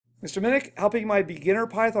Mr. Minnick, helping my beginner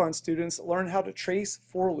Python students learn how to trace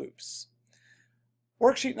for loops.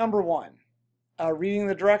 Worksheet number 1. Reading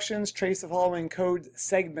the directions, trace the following code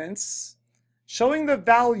segments, showing the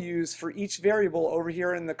values for each variable over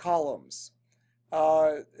here in the columns.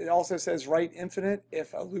 It also says write infinite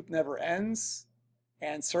if a loop never ends,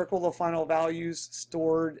 and circle the final values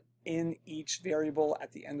stored in each variable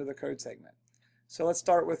at the end of the code segment. So let's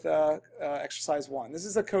start with exercise 1. This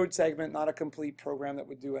is a code segment, not a complete program that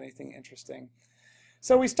would do anything interesting.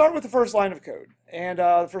 So we start with the first line of code. And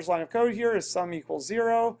the first line of code here is sum equals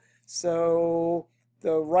 0. So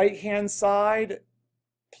the right-hand side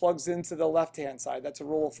plugs into the left-hand side. That's a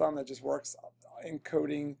rule of thumb that just works in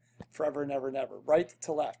coding forever and ever and ever. Right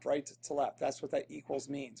to left, right to left. That's what that equals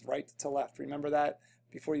means, right to left. Remember that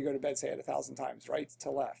before you go to bed, say it 1,000 times, right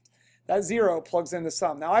to left. That 0 plugs into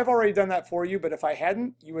sum. Now I've already done that for you, but if I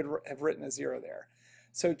hadn't, you would have written a 0 there.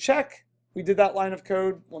 So check, we did that line of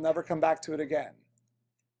code. We'll never come back to it again.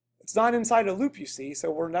 It's not inside a loop, you see,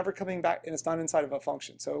 so we're never coming back, and it's not inside of a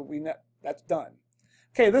function. So that's done.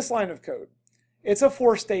 Okay, this line of code. It's a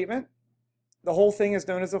for statement. The whole thing is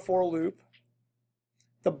known as a for loop.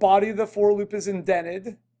 The body of the for loop is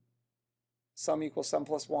indented. Sum equals sum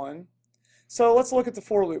plus 1. So let's look at the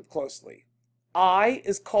for loop closely. I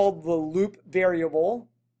is called the loop variable.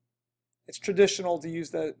 It's traditional to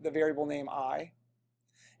use the variable name I.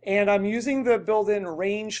 And I'm using the built-in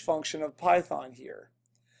range function of Python here.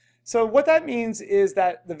 So what that means is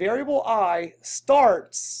that the variable I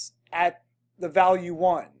starts at the value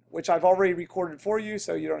 1, which I've already recorded for you,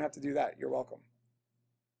 so you don't have to do that. You're welcome.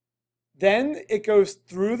 Then it goes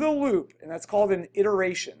through the loop, and that's called an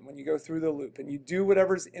iteration when you go through the loop, and you do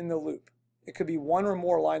whatever's in the loop. It could be one or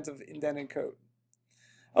more lines of indented code.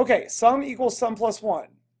 Okay, sum equals sum plus 1.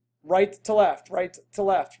 Right to left, right to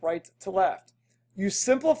left, right to left. You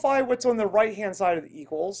simplify what's on the right-hand side of the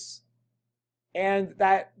equals, and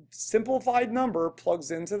that simplified number plugs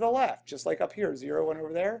into the left, just like up here, 0 and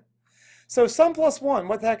over there. So sum plus 1,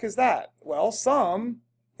 what the heck is that? Well, sum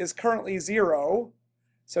is currently 0.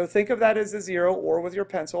 So think of that as a 0, or with your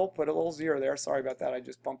pencil, put a little 0 there. Sorry about that, I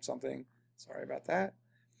just bumped something. Sorry about that.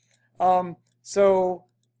 So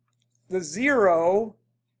the 0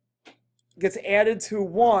 gets added to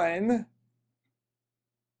 1,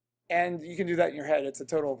 and you can do that in your head. It's a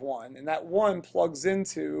total of 1, and that 1 plugs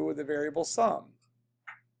into the variable sum.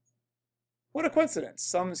 What a coincidence.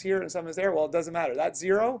 Sum is here and sum is there. Well, it doesn't matter. That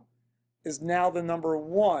 0 is now the number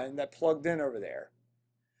 1 that plugged in over there.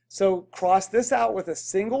 So cross this out with a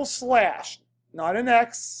single slash, not an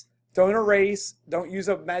X. Don't erase. Don't use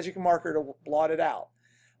a magic marker to blot it out.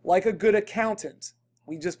 Like a good accountant,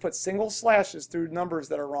 we just put single slashes through numbers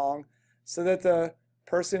that are wrong so that the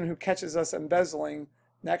person who catches us embezzling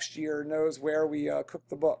next year knows where we cook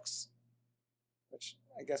the books, which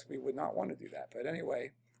I guess we would not want to do that. But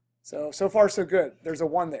anyway, so far so good. There's a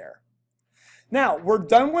 1 there. Now, we're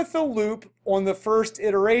done with the loop on the first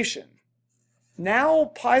iteration. Now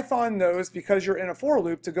Python knows, because you're in a for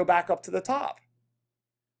loop, to go back up to the top.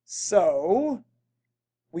 So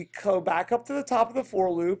we go back up to the top of the for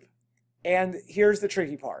loop, and here's the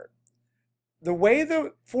tricky part. The way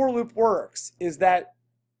the for loop works is that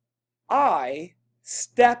I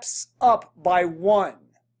steps up by 1.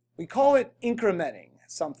 We call it incrementing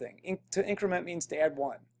something. To increment means to add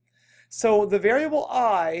 1. So the variable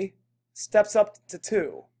I steps up to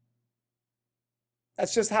 2.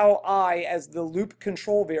 That's just how I, as the loop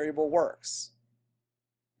control variable, works.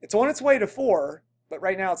 It's on its way to 4, but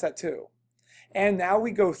right now it's at 2. And now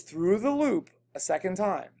we go through the loop a second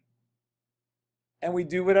time. And we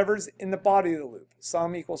do whatever's in the body of the loop.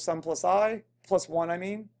 Sum equals sum plus I, plus 1 I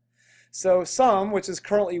mean. So sum, which is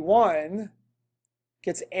currently 1,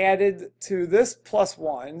 gets added to this plus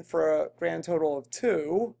 1 for a grand total of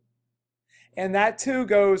 2. And that 2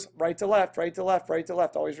 goes right to left, right to left, right to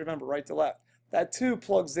left. Always remember, right to left. That 2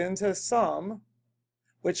 plugs into sum,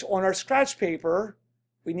 which on our scratch paper,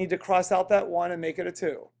 we need to cross out that 1 and make it a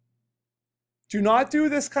 2. Do not do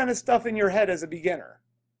this kind of stuff in your head as a beginner,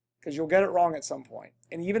 because you'll get it wrong at some point.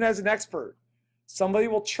 And even as an expert, somebody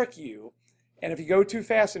will trick you. And if you go too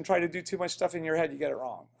fast and try to do too much stuff in your head, you get it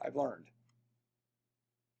wrong. I've learned.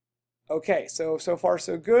 Okay, so far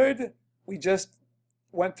so good. We just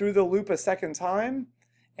went through the loop a second time.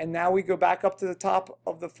 And now we go back up to the top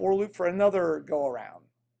of the for loop for another go around.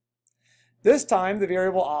 This time the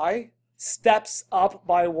variable I steps up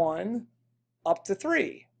by 1 up to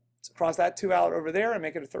 3. So cross that 2 out over there and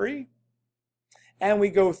make it a 3. And we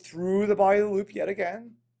go through the body of the loop yet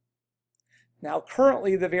again. Now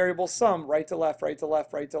currently the variable sum, right to left, right to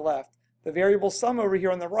left, right to left. The variable sum over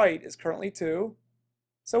here on the right is currently 2.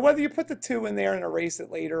 So whether you put the 2 in there and erase it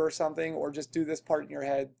later or something, or just do this part in your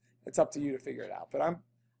head, it's up to you to figure it out. But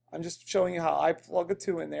I'm just showing you how I plug a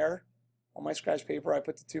 2 in there. On my scratch paper, I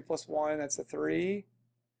put the 2 plus 1, that's a 3.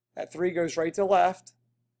 That 3 goes right to left,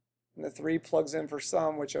 and the 3 plugs in for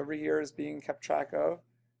sum, which over here is being kept track of.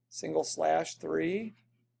 /3.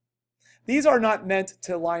 These are not meant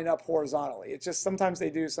to line up horizontally. It's just sometimes they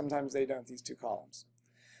do, sometimes they don't, these two columns.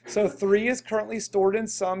 So 3 is currently stored in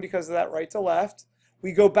sum because of that right to left.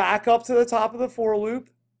 We go back up to the top of the for loop,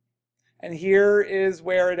 and here is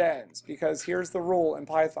where it ends, because here's the rule in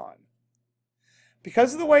Python.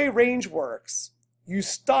 Because of the way range works, you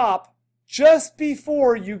stop just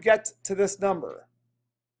before you get to this number.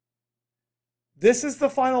 This is the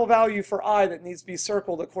final value for I that needs to be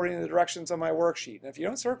circled according to the directions on my worksheet. And if you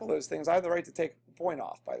don't circle those things, I have the right to take a point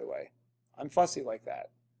off, by the way. I'm fussy like that.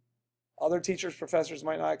 Other teachers, professors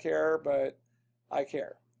might not care, but I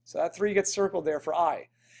care. So that 3 gets circled there for I.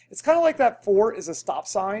 It's kind of like that 4 is a stop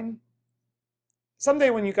sign. Someday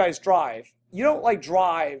when you guys drive, you don't like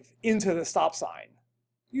drive into the stop sign.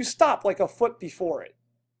 You stop like a foot before it,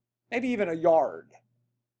 maybe even a yard,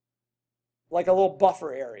 like a little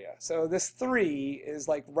buffer area. So this 3 is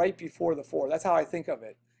like right before the 4. That's how I think of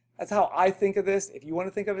it. That's how I think of this. If you want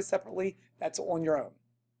to think of it separately, that's on your own.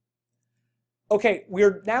 Okay,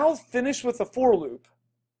 we're now finished with the for loop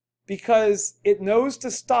because it knows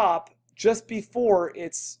to stop just before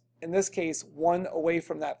it's, in this case, 1 away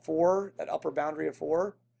from that 4, that upper boundary of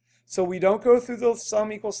 4. So we don't go through the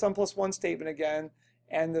sum equals sum plus 1 statement again,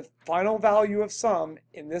 and the final value of sum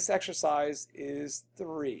in this exercise is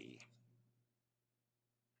 3.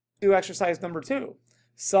 Do exercise number 2.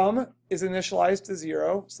 Sum is initialized to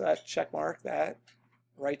 0, so that check mark, that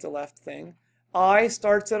right to left thing. I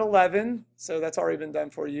starts at 11, so that's already been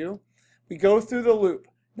done for you. We go through the loop.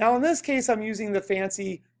 Now in this case, I'm using the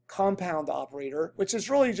fancy compound operator, which is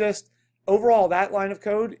really just overall that line of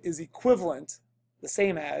code is equivalent, the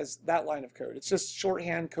same as that line of code. It's just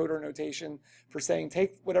shorthand coder notation for saying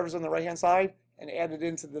take whatever's on the right hand side and add it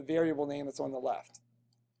into the variable name that's on the left.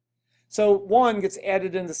 So 1 gets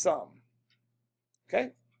added into sum.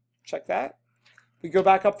 Okay, check that. We go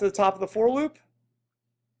back up to the top of the for loop.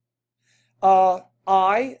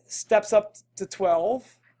 I steps up to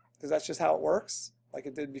 12 because that's just how it works, like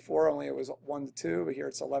it did before, only it was 1 to 2, but here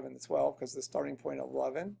it's 11 to 12 because the starting point of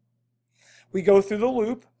 11. We go through the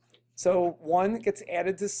loop. So 1 gets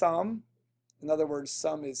added to sum. In other words,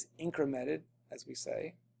 sum is incremented, as we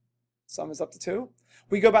say. Sum is up to 2.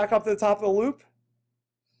 We go back up to the top of the loop.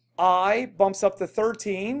 I bumps up to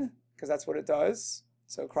 13, because that's what it does.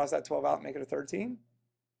 So cross that 12 out, make it a 13.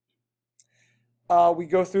 We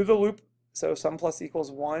go through the loop. So sum plus equals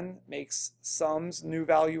 1 makes sum's new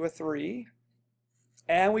value a 3.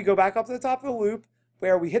 And we go back up to the top of the loop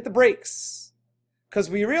where we hit the brakes. Because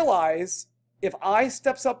we realize if I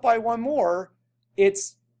steps up by 1 more, it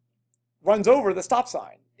runs over the stop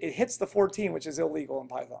sign. It hits the 14, which is illegal in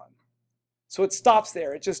Python. So it stops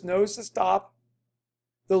there. It just knows to stop.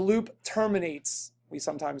 The loop terminates, we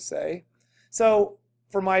sometimes say. So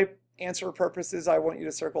for my answer purposes, I want you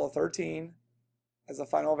to circle a 13 as the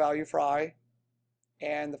final value for I,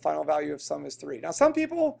 and the final value of sum is 3. Now some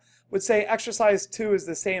people would say exercise 2 is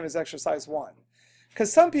the same as exercise 1,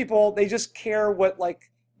 because some people, they just care what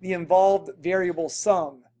like the involved variable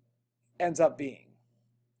sum ends up being.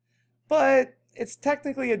 But it's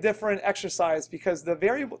technically a different exercise because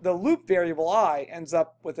the loop variable I ends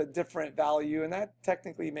up with a different value, and that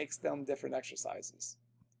technically makes them different exercises.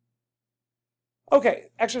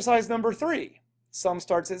 Okay, exercise number 3. Sum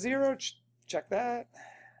starts at 0. Check that.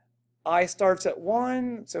 I starts at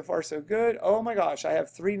 1. So far, so good. Oh my gosh, I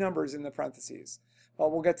have 3 numbers in the parentheses.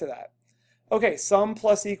 Well, we'll get to that. Okay, sum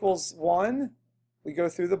plus equals 1. We go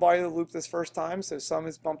through the body of the loop this first time, so sum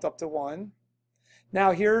is bumped up to 1.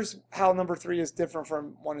 Now here's how number 3 is different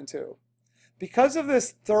from 1 and 2. Because of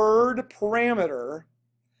this third parameter,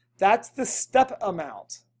 that's the step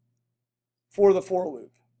amount for the for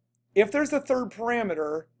loop. If there's a third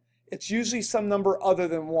parameter, it's usually some number other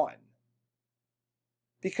than 1.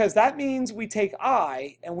 Because that means we take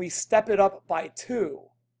I and we step it up by 2.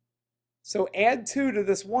 So add 2 to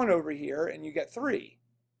this 1 over here and you get 3.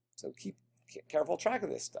 So keep careful track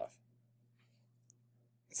of this stuff.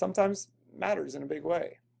 It sometimes matters in a big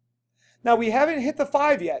way. Now we haven't hit the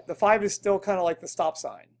 5 yet. The 5 is still kind of like the stop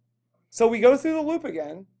sign. So we go through the loop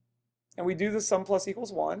again and we do the sum plus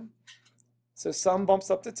equals 1. So sum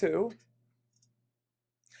bumps up to 2.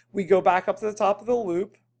 We go back up to the top of the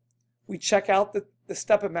loop. We check out the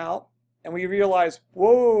step amount and we realize,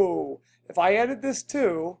 whoa, if I added this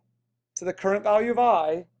 2 to the current value of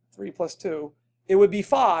I, 3 plus 2, it would be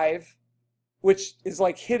 5. which is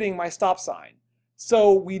like hitting my stop sign.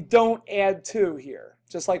 So we don't add 2 here,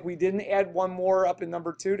 just like we didn't add one more up in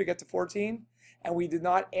number 2 to get to 14, and we did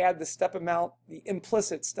not add the step amount, the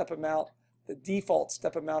implicit step amount, the default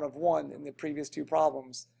step amount of 1 in the previous 2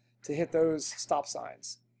 problems to hit those stop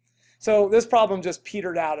signs. So this problem just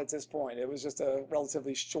petered out at this point. It was just a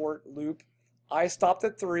relatively short loop. I stopped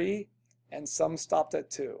at 3, and some stopped at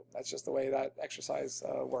 2. That's just the way that exercise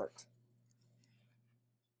worked.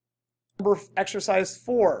 Exercise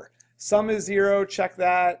 4. Sum is 0, check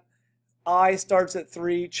that. I starts at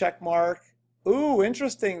 3, check mark. Ooh,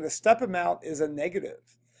 interesting. The step amount is a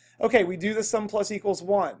negative. Okay, we do the sum plus equals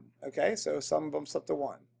 1. Okay, so sum bumps up to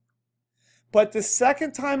 1. But the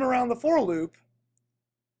second time around the for loop,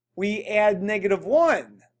 we add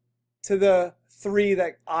 -1 to the 3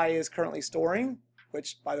 that I is currently storing,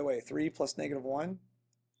 which, by the way, 3 plus -1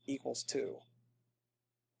 equals 2.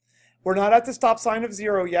 We're not at the stop sign of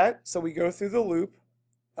 0 yet, so we go through the loop.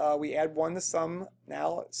 We add 1 to sum.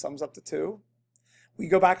 Now it sums up to 2. We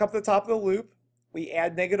go back up the top of the loop. We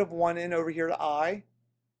add -1 in over here to I.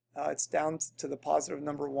 It's down to the positive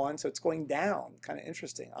number 1, so it's going down. Kind of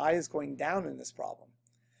interesting. I is going down in this problem.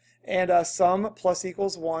 And sum plus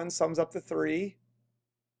equals 1 sums up to 3.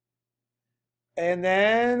 And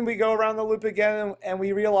then we go around the loop again, and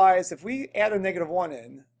we realize if we add a -1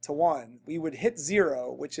 in to 1, we would hit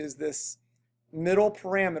 0, which is this middle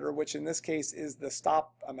parameter, which in this case is the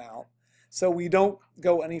stop amount. So we don't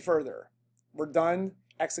go any further. We're done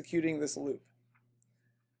executing this loop.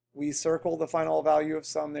 We circle the final value of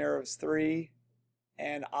sum there is 3,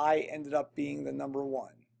 and I ended up being the number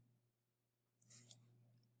 1.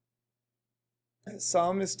 And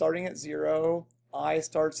sum is starting at 0. I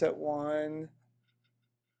starts at 1.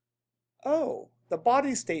 Oh, the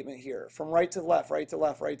body statement here, from right to left, right to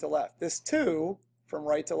left, right to left. This 2, from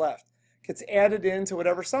right to left, gets added into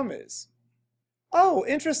whatever sum is. Oh,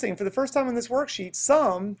 interesting. For the first time in this worksheet,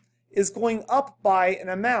 sum is going up by an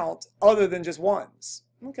amount other than just ones.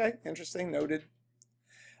 Okay, interesting, noted.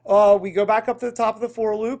 We go back up to the top of the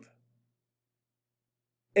for loop.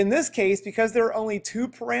 In this case, because there are only 2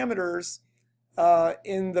 parameters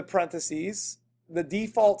in the parentheses, the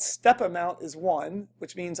default step amount is 1,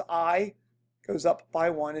 which means I goes up by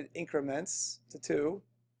 1. It increments to 2.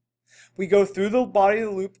 We go through the body of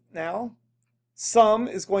the loop now. Sum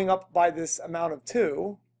is going up by this amount of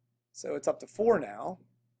 2, so it's up to 4 now.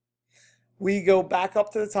 We go back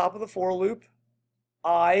up to the top of the for loop.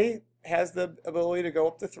 I has the ability to go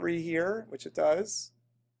up to 3 here, which it does.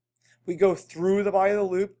 We go through the body of the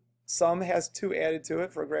loop. Sum has 2 added to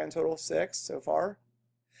it for a grand total of 6 so far.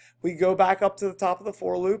 We go back up to the top of the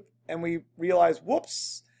for loop, and we realize,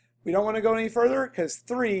 whoops, we don't want to go any further because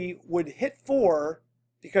 3 would hit 4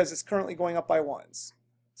 because it's currently going up by 1s.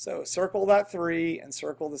 So circle that 3 and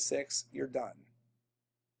circle the 6. You're done.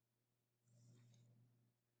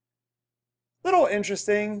 Little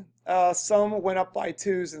interesting. Sum went up by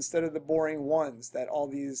 2s instead of the boring 1s that all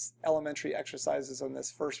these elementary exercises on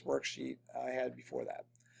this first worksheet I had before that.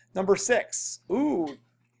 Number 6. Ooh,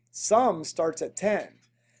 sum starts at 10.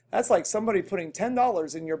 That's like somebody putting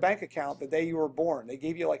 $10 in your bank account the day you were born. They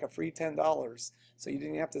gave you like a free $10, so you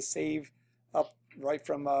didn't have to save up right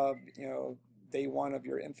from day 1 of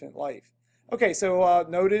your infant life. Okay, so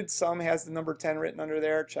noted. Sum has the number 10 written under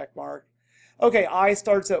there. Check mark. Okay, I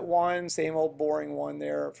starts at 1. Same old boring 1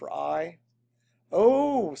 there for I.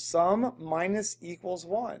 Oh, sum minus equals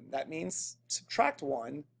 1. That means subtract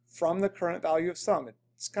 1 from the current value of sum.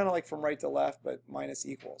 It's kind of like from right to left, but minus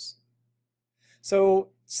equals.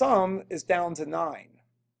 So sum is down to 9.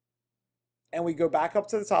 And we go back up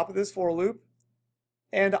to the top of this for loop,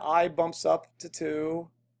 and I bumps up to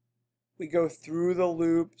 2. We go through the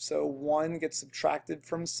loop, so 1 gets subtracted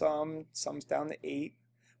from sum. Sum's down to 8.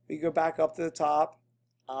 We go back up to the top.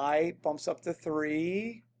 I bumps up to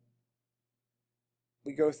 3.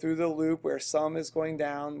 We go through the loop where sum is going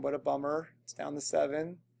down. What a bummer. It's down to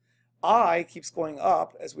 7. I keeps going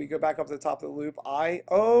up as we go back up to the top of the loop. I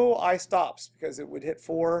stops because it would hit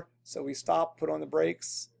 4. So we stop, put on the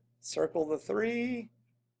brakes, circle the 3.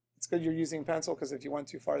 It's good you're using pencil because if you went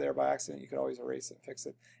too far there by accident, you could always erase it and fix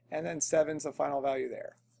it. And then 7's the final value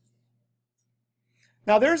there.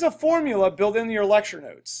 Now there's a formula built into your lecture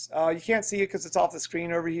notes. You can't see it because it's off the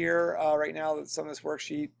screen over here right now, that's on this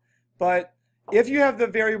worksheet. But if you have the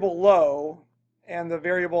variable low and the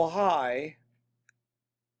variable high,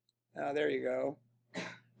 there you go.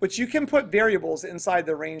 But you can put variables inside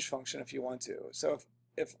the range function if you want to. So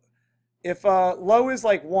if low is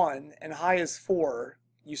like 1 and high is 4,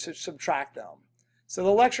 you should subtract them. So the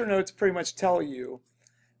lecture notes pretty much tell you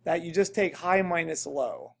that you just take high minus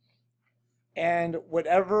low. And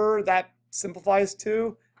whatever that simplifies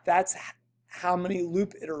to, that's how many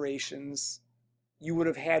loop iterations you would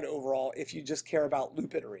have had overall if you just care about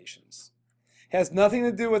loop iterations. It has nothing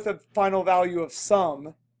to do with the final value of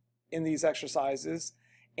sum in these exercises,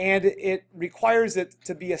 and it requires it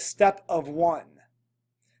to be a step of 1.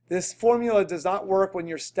 This formula does not work when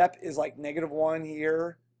your step is like -1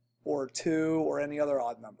 here, or 2, or any other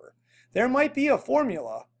odd number. There might be a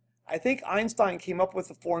formula. I think Einstein came up with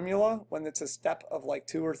a formula when it's a step of like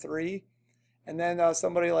 2 or 3, and then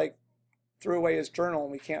somebody like threw away his journal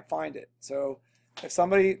and we can't find it. So if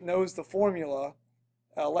somebody knows the formula,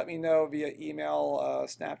 let me know via email,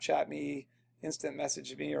 Snapchat me, instant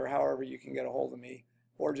message me, or however you can get a hold of me,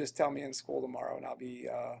 or just tell me in school tomorrow, and I'll be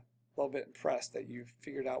a little bit impressed that you've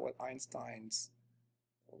figured out what Einstein's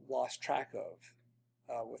lost track of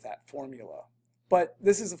with that formula. But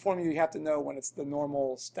this is a formula you have to know when it's the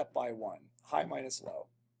normal step by 1, high minus low.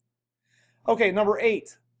 Okay, number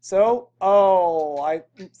 8. So, I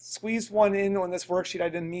squeezed one in on this worksheet I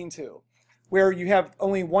didn't mean to, where you have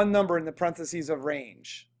only one number in the parentheses of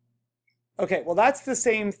range. Okay, well that's the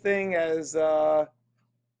same thing as,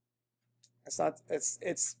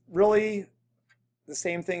 it's really the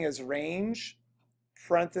same thing as range,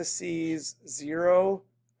 parentheses 0,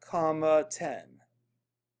 10.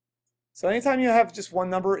 So anytime you have just one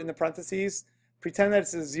number in the parentheses, pretend that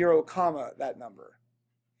it's a 0, that number.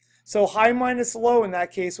 So high minus low in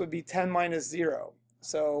that case would be 10 minus 0.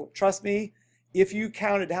 So trust me, if you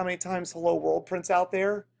counted how many times hello world prints out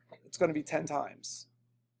there, it's going to be 10 times.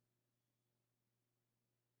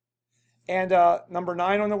 And number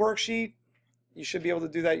 9 on the worksheet, you should be able to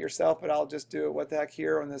do that yourself, but I'll just do it what the heck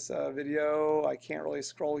here on this video. I can't really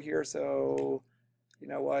scroll here, so you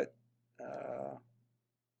know what?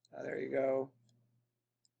 There you go.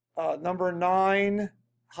 Number 9,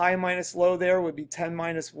 high minus low there would be 10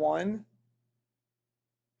 minus 1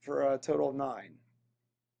 for a total of 9.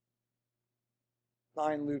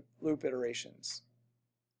 9 loop iterations.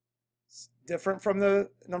 It's different from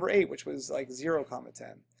the number 8, which was like 0,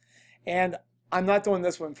 10. And I'm not doing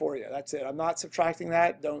this one for you. That's it. I'm not subtracting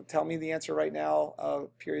that. Don't tell me the answer right now,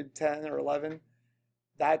 period 10 or 11.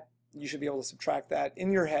 That you should be able to subtract that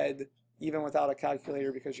in your head, even without a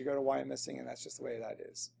calculator, because you go to why I'm missing, and that's just the way that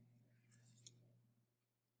is.